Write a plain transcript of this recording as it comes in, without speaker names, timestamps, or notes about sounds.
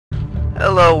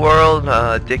Hello world,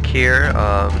 Dick here.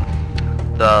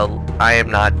 The I am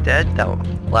not dead. That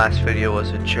last video was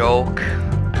a joke.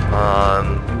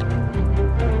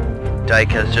 Dyke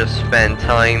has just been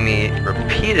telling me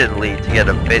repeatedly to get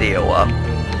a video up,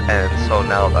 and so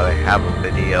now that I have a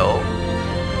video,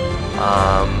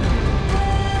 I'm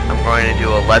going to do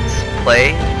a let's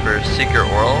play for Secret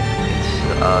World.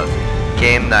 It's a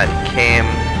game that came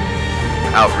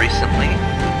out recently.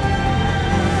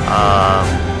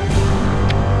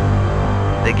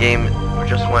 The game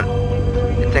just went,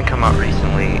 it didn't come out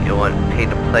recently, it went pay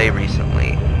to play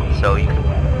recently, so you can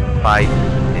buy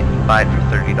it for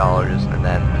 $30 and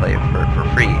then play it for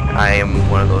free. I am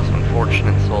one of those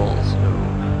unfortunate souls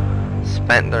who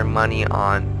spent their money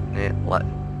on it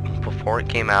before it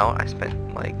came out. I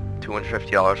spent like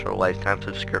 $250 for a lifetime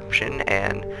subscription,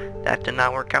 and that did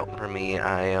not work out for me.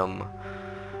 I am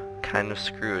kind of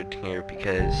screwed here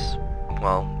because,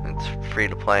 well, it's free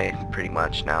to play pretty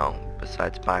much now,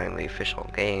 besides buying the official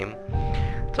game.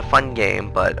 It's a fun game,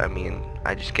 but I mean,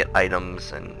 I just get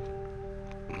items and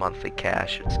monthly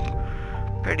cash. It's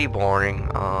pretty boring.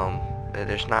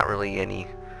 There's not really any,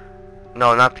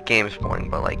 no, not the game's boring,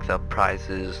 but like the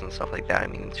prizes and stuff like that. I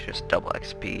mean, it's just double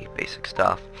XP, basic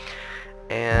stuff.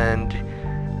 And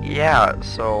yeah,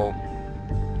 so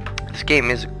this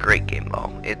game is a great game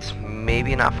though. It's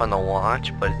maybe not fun to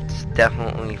watch, but it's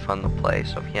definitely fun to play.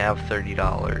 So if you have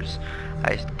 $30,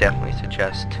 I definitely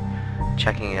suggest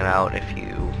checking it out if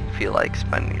you feel like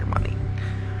spending your money.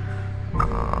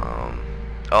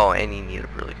 Oh, and you need a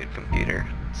really good computer.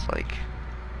 It's like,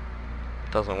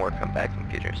 it doesn't work on bad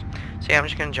computers. So yeah, I'm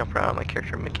just gonna jump around on my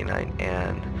character Mickey Knight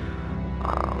and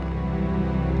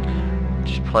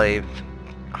just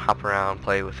hop around,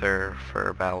 play with her for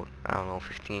about, I don't know,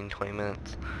 15-20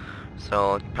 minutes.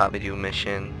 So I'll probably do a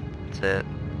mission. That's it.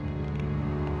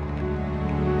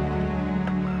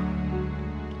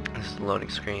 This is the loading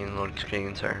screen. Loading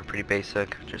screens are pretty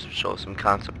basic. Just show some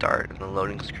concept art in the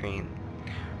loading screen.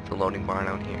 The loading bar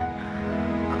down here.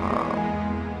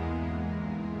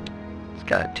 It's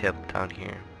got a tip down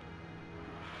here.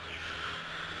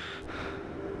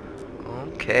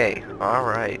 Okay,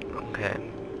 alright, okay.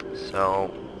 So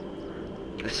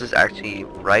this is actually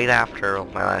right after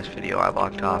my last video. I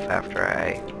logged off after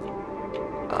I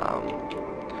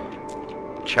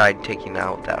tried taking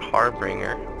out that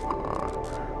Harbinger.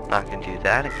 I'm not gonna do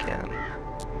that again.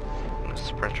 I'm gonna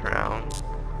sprint around,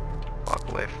 walk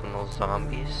away from those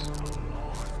zombies.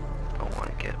 Don't want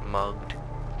to get mugged.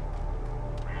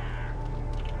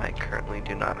 I currently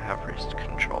do not have wrist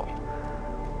control.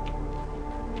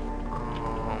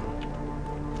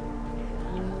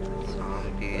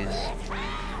 Zombies.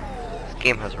 This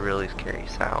game has really scary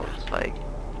sounds. Like,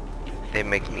 they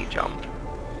make me jump.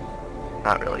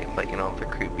 Not really, but you know, they're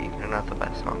creepy. They're not the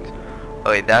best songs.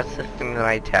 Okay, that's the thing that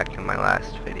I attacked in my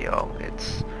last video.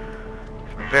 It's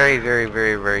very, very,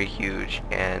 very, very huge,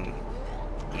 and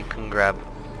you can grab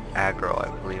aggro, I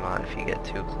believe, on if you get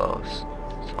too close.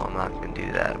 So I'm not going to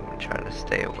do that. I'm going to try to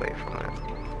stay away from it.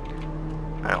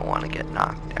 I don't want to get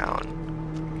knocked down.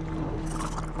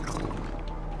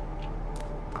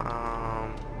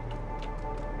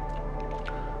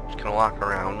 Just going to walk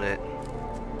around it.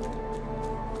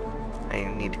 I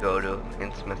need to go to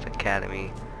Innsmouth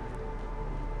Academy.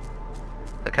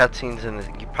 The cutscenes in the,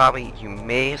 you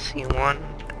may see one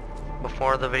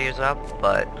before the video's up,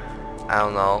 but I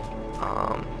don't know.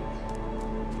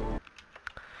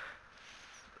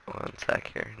 One sec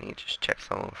here. I need to just check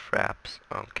some of the fraps.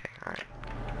 Okay, alright.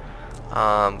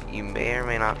 You may or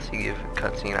may not see a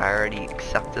cutscene. I already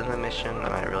accepted the mission, and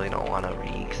I really don't want to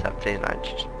re-accept it.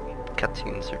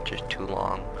 Cutscenes are just too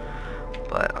long.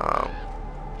 But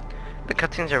the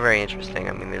cutscenes are very interesting.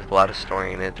 I mean, there's a lot of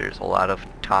story in it. There's a lot of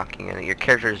talking in it. Your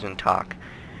character doesn't talk.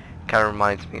 Kind of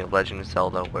reminds me of Legend of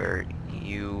Zelda, where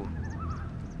you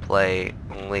play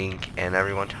Link and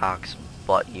everyone talks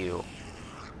but you.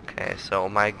 Okay, so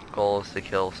my goal is to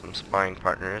kill some sparring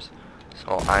partners.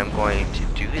 So I'm going to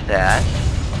do that.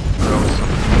 Throw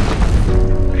some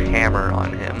hammer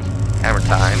on him. Hammer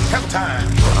time. Hammer time.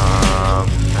 I'm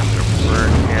gonna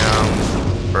burn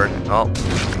him. Oh,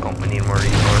 we need more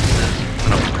resources. I'm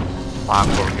gonna walk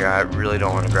over here. I really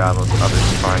don't want to grab those other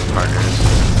sparring partners.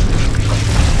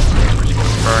 We're just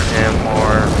gonna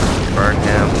burn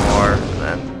him more, and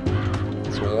then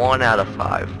it's 1 out of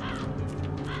 5.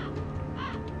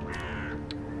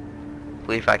 I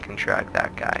believe I can track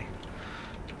that guy.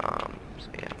 So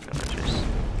yeah, I'm gonna just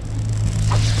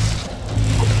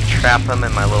trap him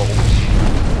in my little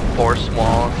force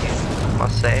wall, I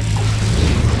must say.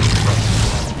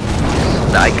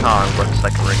 The icon looks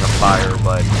like a ring of fire,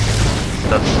 but it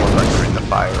doesn't look like a ring of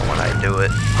fire when I do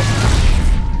it.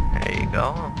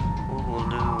 go.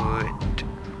 Loot.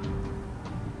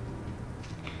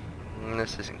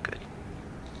 This isn't good.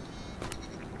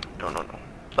 No.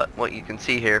 But what you can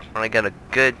see here, when I get a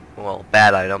good, well,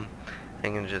 bad item, I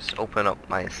can just open up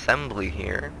my assembly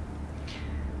here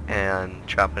and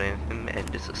drop it in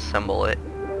and disassemble it.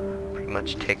 Pretty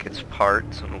much take its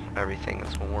parts and everything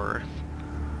it's worth.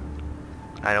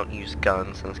 I don't use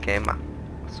guns in this game,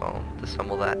 so I'll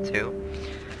disassemble that too.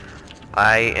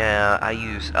 I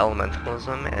use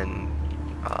elementalism and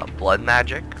blood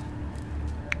magic.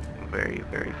 Very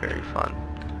fun.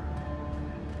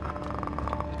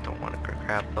 Don't want to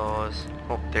grab those.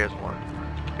 Oh, there's one.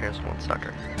 There's one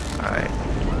sucker. Alright.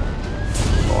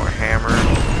 More hammer.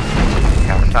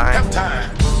 Hammer time.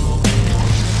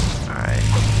 Alright.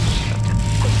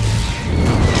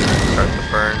 Start to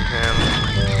burn him.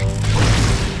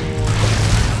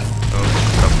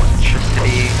 Some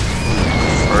electricity.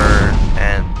 Burn.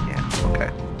 And yeah,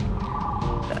 okay.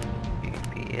 That may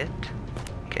be it.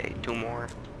 Okay, 2 more.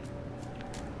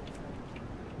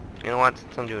 You know what?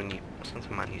 Since I'm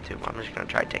on YouTube, I'm just gonna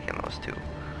try taking those 2.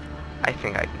 I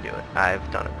think I can do it.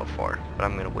 I've done it before, but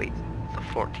I'm gonna wait the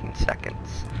 14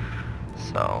 seconds.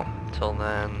 So until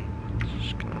then,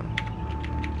 just gonna.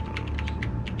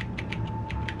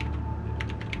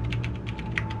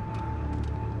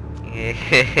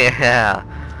 Yeah,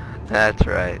 that's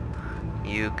right.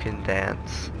 You can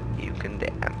dance. You can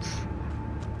dance.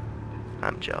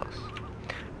 I'm jealous.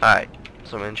 Alright,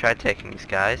 so I'm gonna try taking these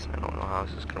guys. I don't know how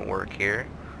this is gonna work here.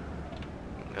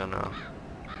 I'm gonna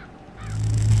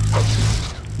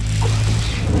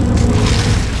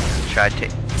try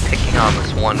picking on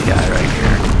this one guy right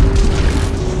here.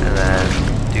 And then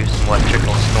do some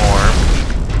electrical storm.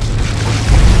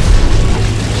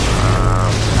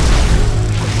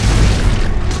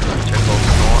 Electrical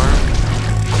storm.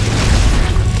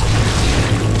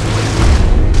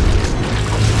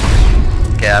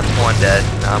 Okay, that's one dead.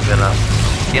 Now I'm gonna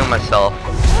heal myself.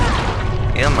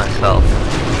 Heal myself.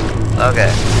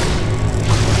 Okay.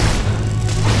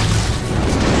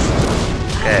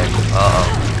 Okay.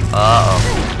 Uh-oh.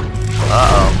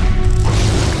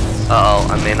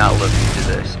 I may not live to do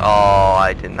this. Oh,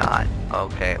 I did not.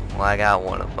 Okay. Well, I got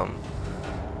one of them.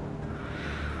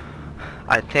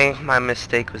 I think my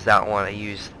mistake was that one. I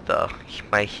used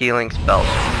my healing spell 2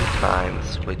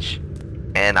 times,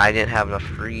 and I didn't have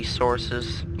enough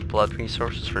resources, blood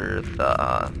resources for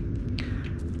the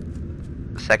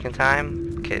second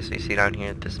time. Okay, so you see down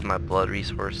here, this is my blood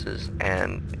resources,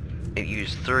 and it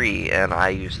used 3, and I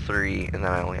used 3, and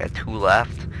then I only had 2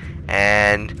 left.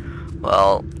 And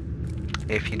well,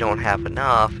 if you don't have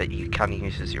enough, it kind of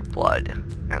uses your blood,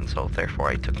 and so therefore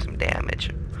I took some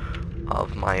damage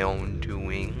of my own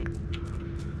doing.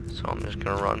 So I'm just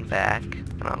gonna run back,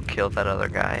 and I'll kill that other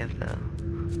guy, the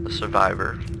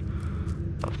survivor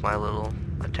of my little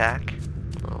attack,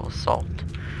 little assault.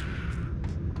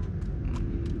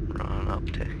 Run up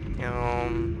to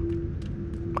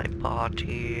him, my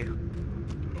body.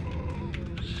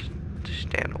 Just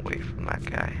stand away from that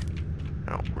guy.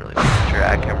 I don't really want to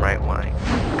drag him right when I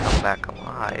come back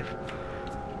alive.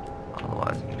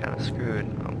 Otherwise I'm kind of screwed.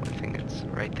 Oh, I think it's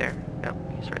right there. Yep,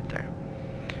 he's right there.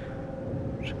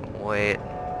 Just gonna wait.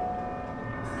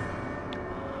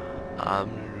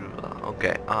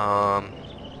 Okay,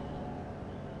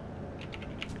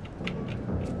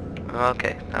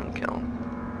 okay, time to kill him.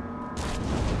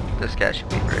 This guy should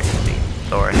be very easy.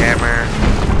 Throw a hammer,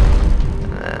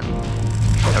 and then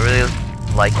I really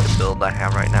like the build I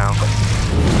have right now. It's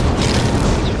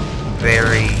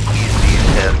very easy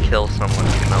to kill someone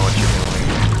if you know what you're doing.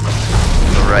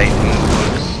 The right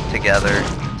moves together.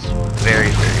 It's very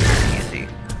easy.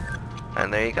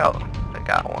 And there you go. I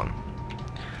got one.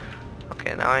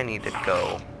 Okay, now I need to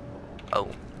go. Oh,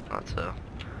 that's a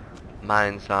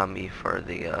mine zombie for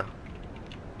the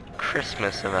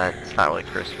Christmas event. It's not really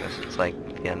Christmas, it's like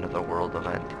the end of the world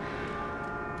event.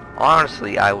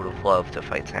 Honestly, I would have loved to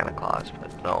fight Santa Claus,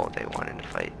 but no, they wanted to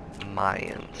fight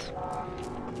Mayans.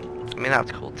 I mean,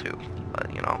 that's cool too,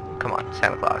 but you know, come on,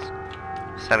 Santa Claus.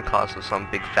 Santa Claus was some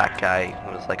big fat guy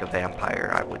who was like a vampire.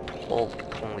 I would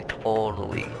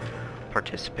totally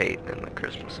participate in the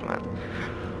Christmas event.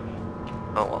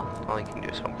 Oh well, all you can do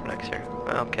is hope for next year.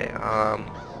 Okay,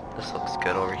 this looks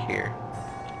good over here.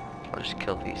 I'll just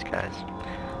kill these guys.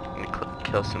 I'm gonna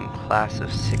kill some class of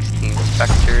 16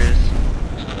 specters.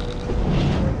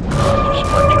 Just a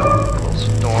bunch of little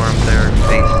storm their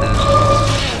faces.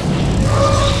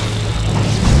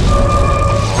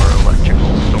 More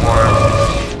electrical storm.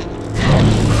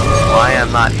 Why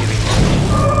I'm not hitting him?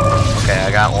 Okay, I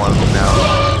got one of them now.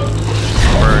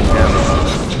 Burn him.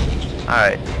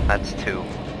 Alright, that's 2.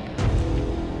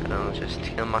 gonna just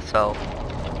heal myself.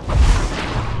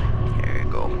 There you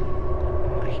go.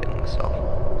 I heal myself.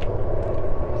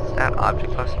 Is that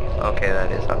object lessons? Okay,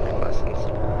 that is object lessons.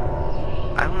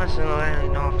 I don't necessarily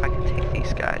know if I can take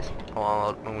these guys.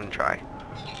 Well, I'm gonna try.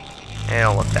 They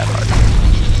don't look that hard.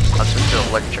 I'll just do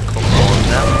electrical on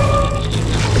them.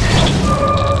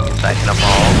 Backing them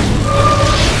all.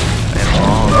 And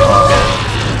all good.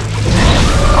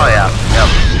 Oh yeah, yep.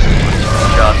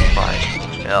 Just fine.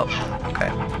 Yep.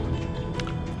 Okay.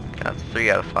 That's 3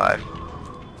 out of 5.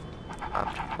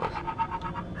 Object was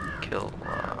kill.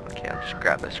 Okay, I'll just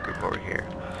grab this group over here.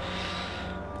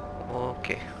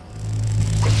 Okay.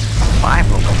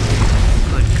 5 of them.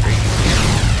 Good grief.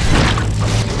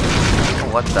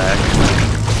 What the heck?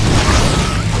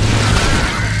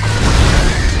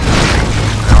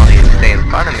 I don't need to stay in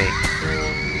front of me.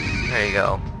 There you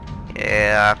go.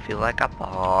 Yeah, I feel like a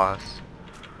boss.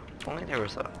 If only there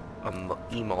was a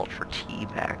emote for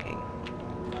teabagging.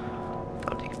 That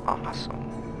would be awesome.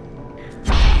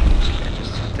 Yeah,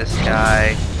 just this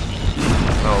guy.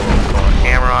 Oh, throw a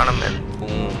hammer on him and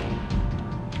boom.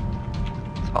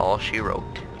 That's all she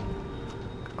wrote.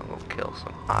 I'll go kill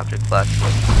some object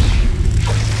lessons.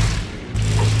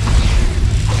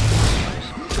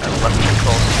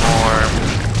 Electrical storm.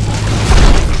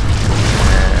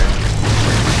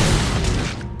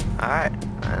 Alright,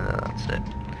 and that's it.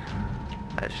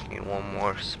 I just need one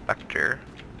more Spectre.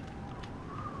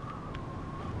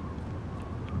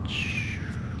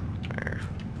 Where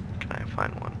can I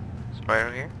find one? Is it right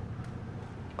over here?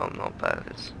 Oh no, that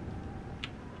is.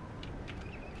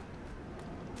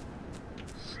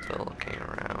 Still looking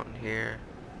around here.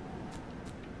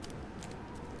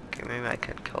 Okay, maybe I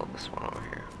can kill this one over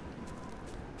here.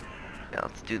 Yeah,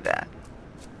 let's do that.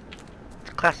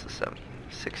 It's a class of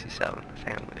 67. I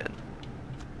think I'm good.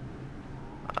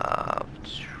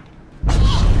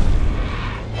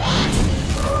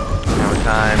 Now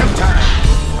time.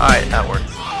 Alright, that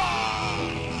works.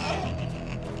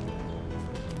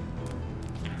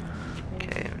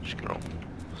 Okay, I'm just gonna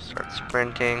start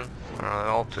sprinting.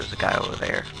 Oh, there's a guy over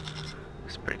there.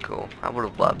 It's pretty cool. I would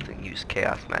have loved to use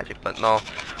chaos magic, but no.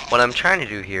 What I'm trying to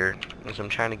do here is I'm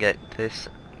trying to get this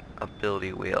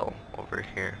ability wheel over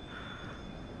here.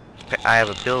 Okay, I have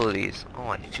abilities. Oh,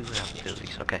 I do have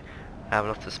abilities. Okay, I have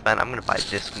enough to spend. I'm gonna buy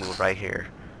this move right here.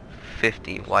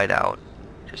 50 whiteout.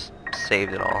 Just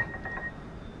saved it all.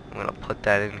 I'm gonna put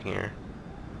that in here.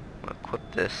 I'm gonna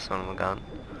equip this son of a gun.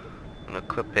 I'm gonna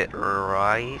equip it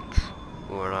right.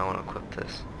 Where do I want to equip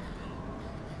this?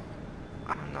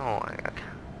 I don't know.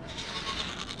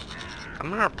 I'm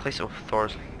gonna replace it with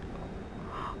Thor's.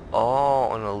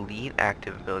 Oh, an elite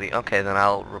active ability. Okay, then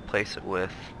I'll replace it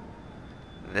with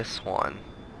this one.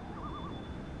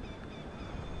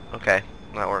 Okay,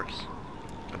 that works.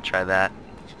 I'll try that.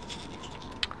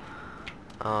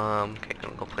 Okay,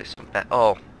 gonna go play some bet.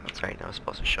 Oh, that's right. I was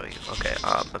supposed to show you. Okay,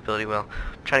 ability wheel.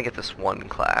 I'm trying to get this one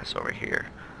class over here.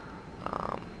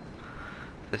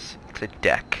 This it's a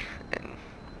deck, and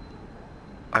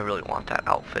I really want that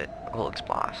outfit. It looks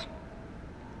boss.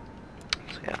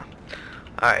 So yeah.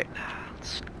 All right,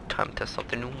 it's time to test out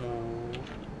the new move.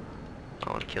 I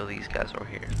want to kill these guys over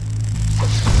here.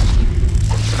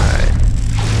 Alright.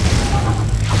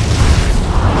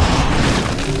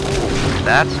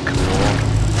 That's cool.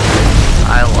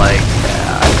 I like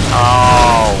that.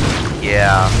 Oh,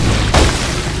 yeah.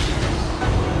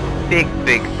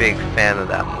 Big fan of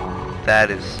that move.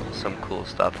 That is some cool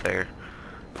stuff there.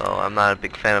 Oh, I'm not a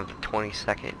big fan of the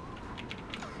 20-second.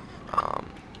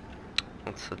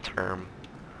 What's the term?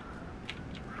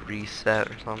 Reset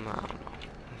or something? I don't know.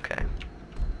 Okay.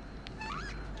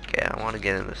 Okay, I want to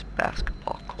get in this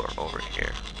basketball court over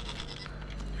here.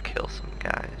 Kill some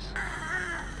guys.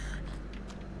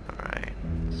 Alright,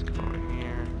 let's go over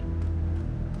here.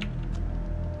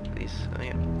 These, oh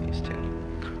yeah, these two.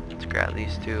 Let's grab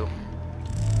these two.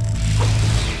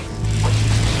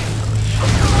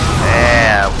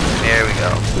 Yeah, there we go.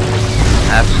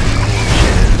 That's some cool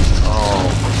shit. Oh,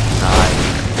 nice.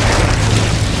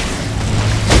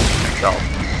 Go.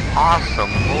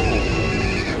 Awesome move.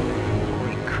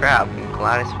 Holy crap, I'm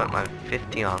glad I spent my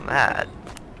 50 on that.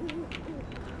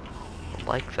 I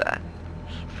like that.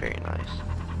 It's very nice.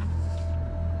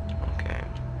 Okay.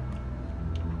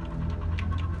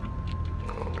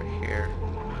 Go over here.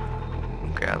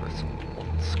 Grab this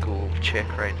old school chick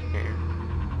right here.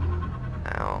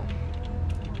 Ow.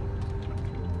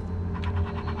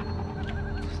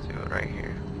 Let's do it right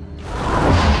here.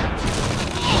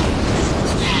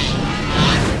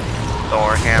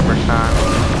 Thor hammer time.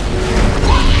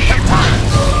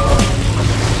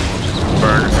 Just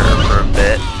burn her for a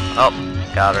bit. Oh,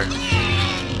 got her.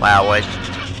 Wow,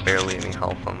 barely any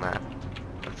health on that.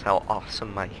 That's how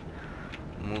awesome my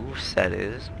moveset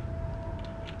is.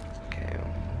 Okay,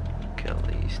 we'll kill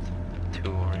these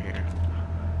two over here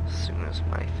as soon as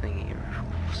my thingy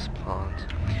spawns.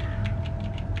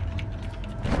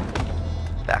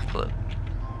 Backflip.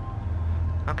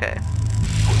 Okay.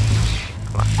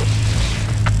 Come on.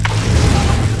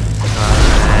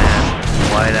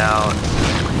 White out.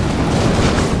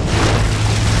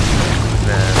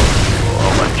 Then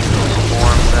we'll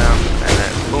electrostorm them, and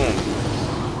then boom.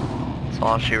 That's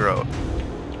all she wrote.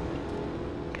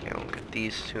 Okay, we'll get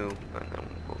these two, and then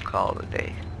we'll call it a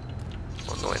day.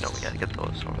 Well, no, wait, no, we gotta get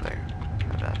those over there.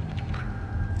 Not bad.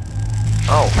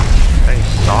 Oh, I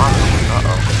saw them.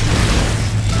 Uh-oh.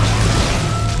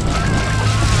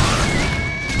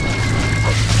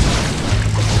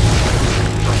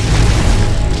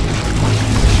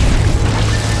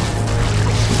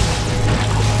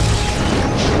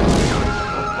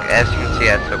 As you can see,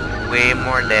 I took way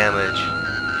more damage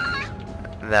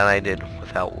than I did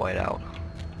without whiteout.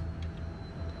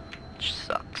 Which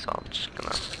sucks, so I'm just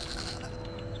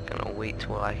gonna wait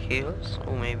till I heal. So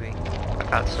maybe I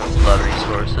got some blood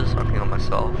resources. I'll heal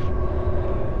myself.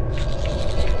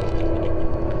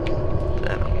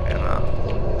 Then I'm gonna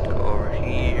go over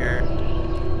here.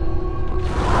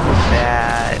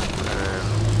 That, and then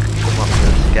come up to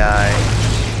this guy.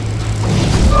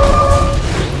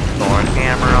 Thorn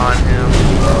hammer on him,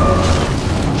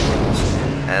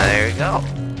 and there you go.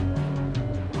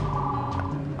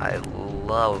 I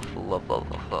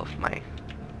love my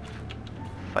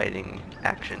fighting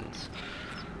actions.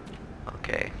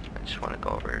 Okay, I just want to go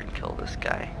over and kill this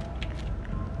guy.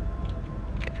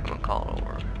 Okay, I'm gonna call it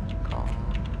over. Call.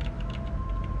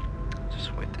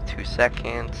 Just wait the 2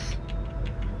 seconds,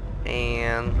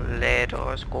 and let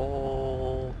us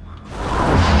go.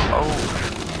 Oh.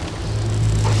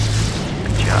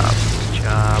 Good job.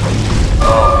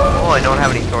 Oh, I don't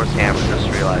have any Thor's hammer, just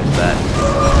realized that.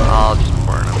 I'll just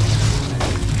burn him.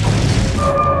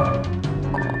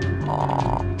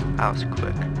 Oh, that was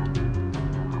quick.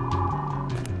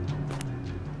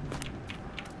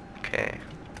 Okay.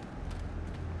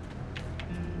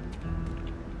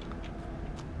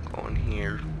 Going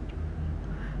here.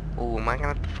 Oh, am I gonna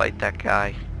have to fight that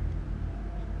guy?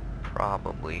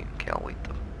 Probably. Okay, I'll wait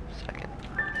a second.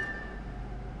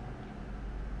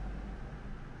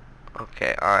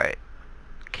 Okay, alright.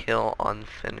 Kill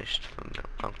unfinished from them.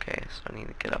 Okay, so I need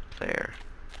to get up there.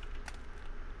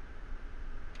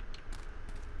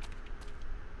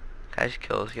 Can I just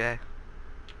kill this guy?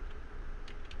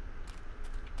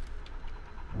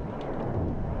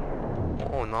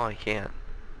 Oh, no, I can't.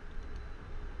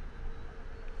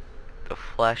 The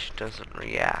flesh doesn't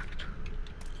react.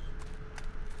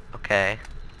 Okay.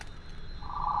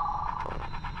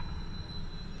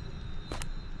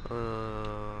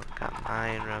 Got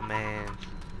mine remains.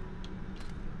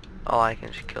 Oh, I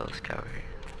can just kill this guy over here.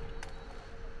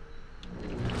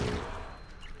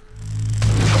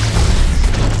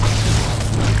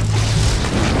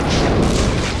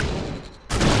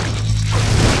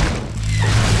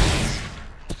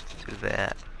 Do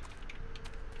that.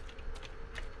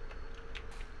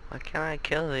 Why can't I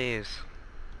kill these?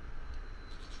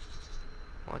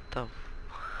 What the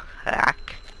heck?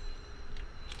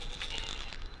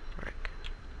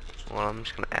 Well, I'm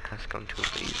just gonna ask, I'm too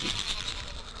lazy.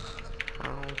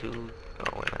 How do...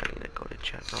 Oh, wait, I need to go to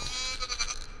general.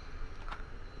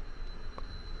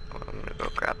 Well, I'm gonna go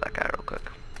grab that guy real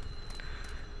quick.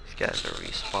 These guys are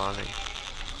respawning.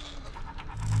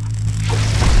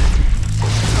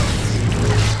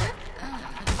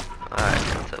 Alright,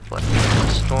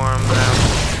 let's storm them.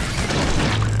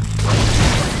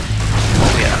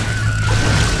 Oh, yeah.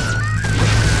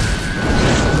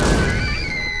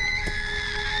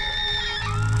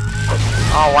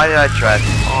 Oh, why did I try?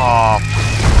 Oh,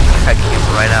 I came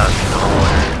right out of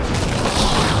nowhere.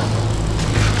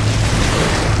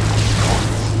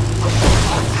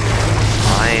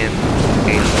 Lion.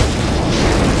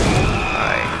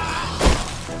 Alright.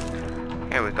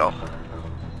 Here we go.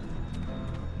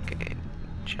 Okay,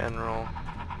 general.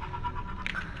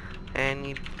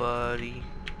 Anybody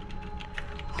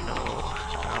know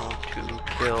how to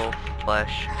kill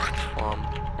flesh plum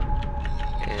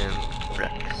in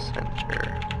rec center?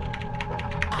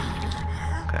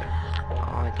 Okay.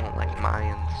 Oh, I don't like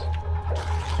Mayans.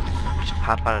 They just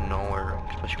pop out of nowhere,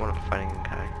 especially when I'm fighting a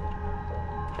guy.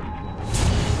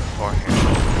 Or here.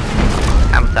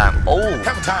 Hammer time. Oh!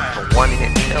 Hammer time. A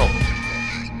one-hit kill.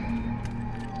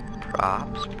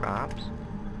 Props.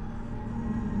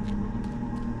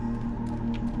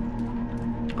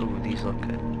 Oh, these look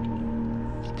good.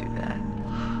 Let's do that.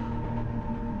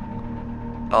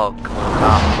 Oh, come on,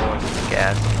 stop going to the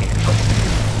gas can.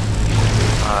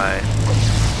 Alright.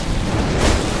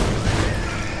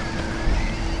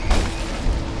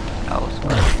 That was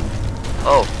fun.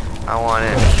 Oh, I want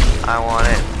it. I want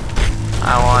it.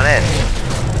 I want it.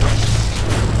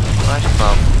 Flash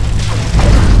pump.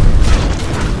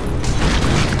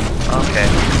 Okay.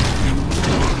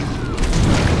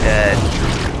 Dead.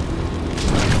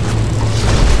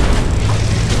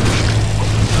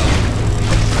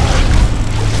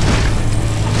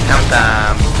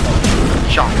 Time.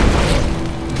 Shot.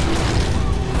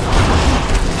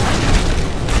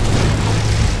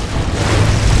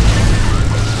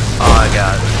 Oh, I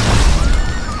got it.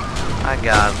 I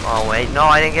got him. Oh, wait. No,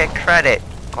 I didn't get credit.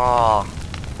 Oh.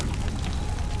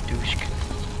 Douche.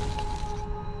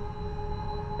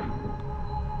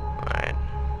 Alright.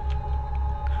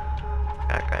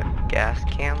 Gotta grab gas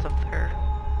cans up there.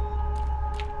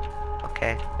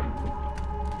 Okay.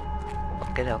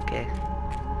 Okay, okay.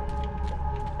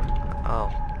 Oh,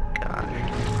 God.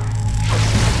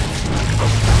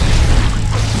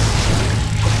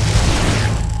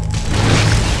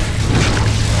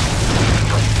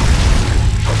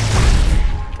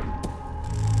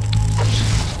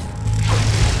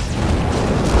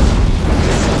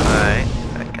 Alright,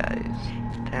 that guy's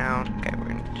down. Okay, we're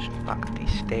gonna just walk up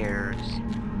these stairs.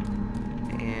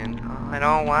 And I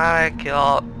don't want to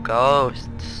kill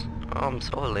ghosts. Oh, I'm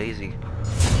so lazy.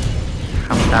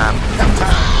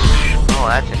 Oh,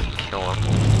 that didn't kill him.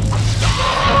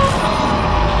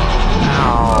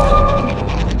 Ow.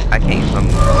 I can't use my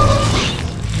move.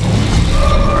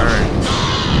 Burn.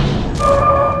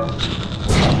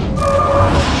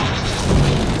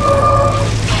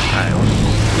 Alright,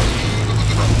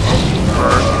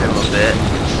 burn him a bit.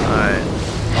 Alright.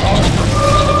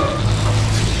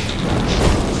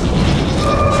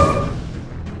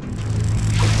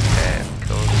 Okay,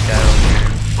 kill this guy over here.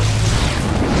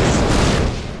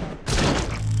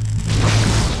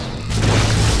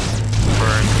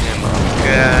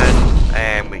 Good.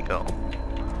 And we go.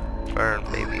 Burn,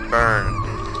 baby, burn.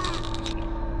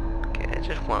 Okay, I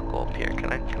just want to go up here.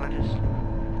 Can I just...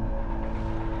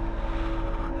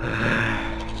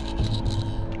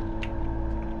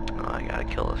 Oh, I gotta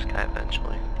kill this guy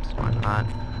eventually. So why not?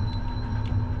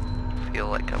 I feel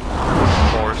like I'm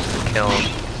forced to kill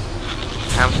him.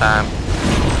 Have time.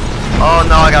 Oh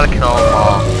no, I gotta kill them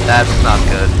all. That's not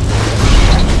good.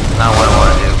 Not what I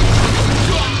want to do.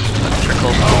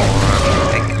 Trickle storm.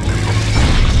 Thank you.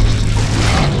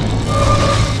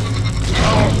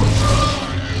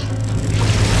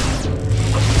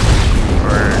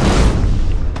 Burn.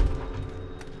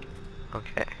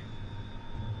 Okay.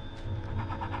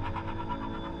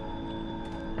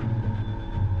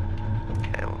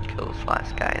 Okay, we'll kill this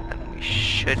last guy and then we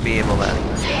should be able to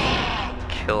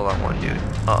kill that one dude.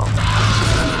 Uh oh.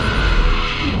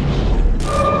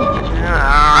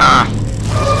 Ah!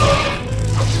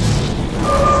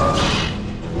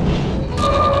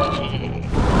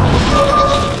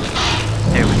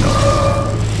 There we go.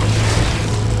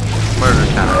 Murder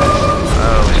time.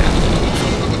 Oh yeah.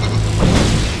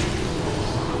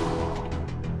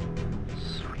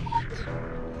 Sweet.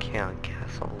 Cannon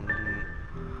castle.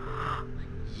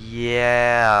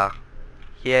 Yeah.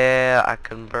 Yeah, I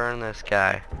can burn this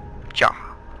guy. Ja.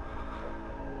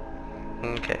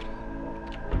 Okay.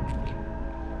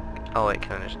 Oh wait,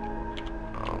 can I just...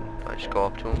 I just go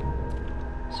up to him?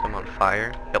 Set him on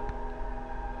fire? Yep.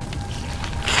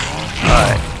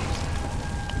 Alright.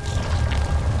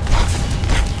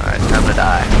 Alright, time to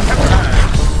die.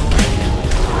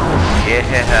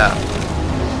 Yeah.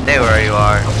 Stay where you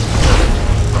are.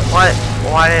 What?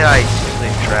 Why did I simply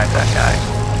drag that guy?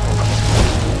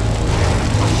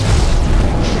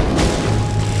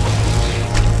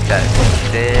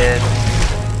 Guy's dead.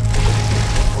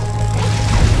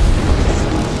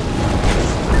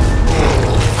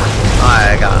 Alright,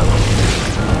 I got him.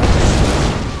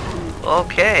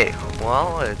 Okay,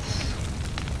 well, it's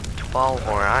 12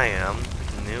 where I am,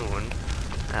 noon.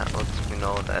 That lets me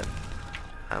know that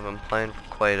I've been playing for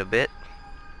quite a bit.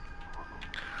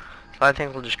 So I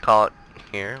think we'll just call it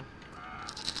here.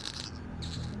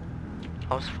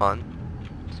 That was fun,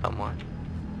 somewhat.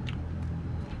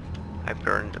 I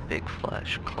burned a big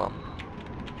flesh clump.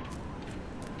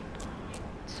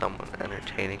 Somewhat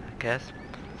entertaining, I guess.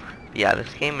 Yeah,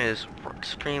 this game is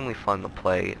extremely fun to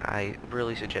play. I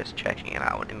really suggest checking it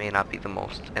out. It may not be the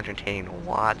most entertaining to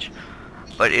watch,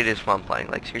 but it is fun playing.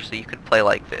 Like, seriously, you could play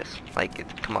like this. Like,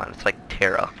 come on, it's like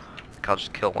Terra. Like, I'll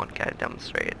just kill one guy to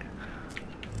demonstrate it.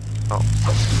 Oh,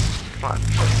 come on.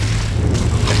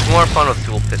 It's more fun with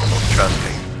dual pistols, trust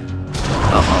me.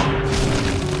 Uh-oh.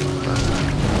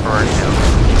 Burn him.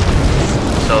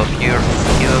 So if you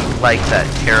like that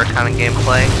terror kind of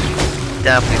gameplay,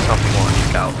 definitely something you want to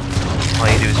check out. All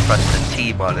you do is press the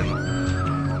T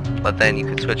button, but then you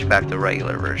can switch back to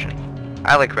regular version.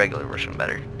 I like regular version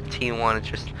better.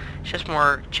 T1 is just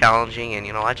more challenging, and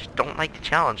you know, I just don't like the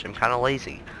challenge. I'm kind of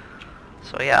lazy.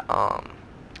 So yeah,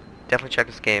 definitely check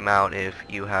this game out if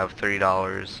you have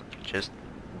 $30 just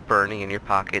burning in your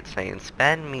pocket saying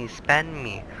spend me, spend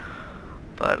me.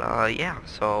 But yeah,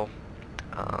 so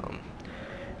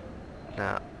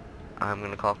now I'm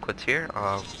gonna call it quits here.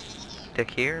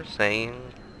 Dick here saying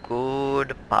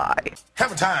goodbye.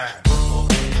 Have a time.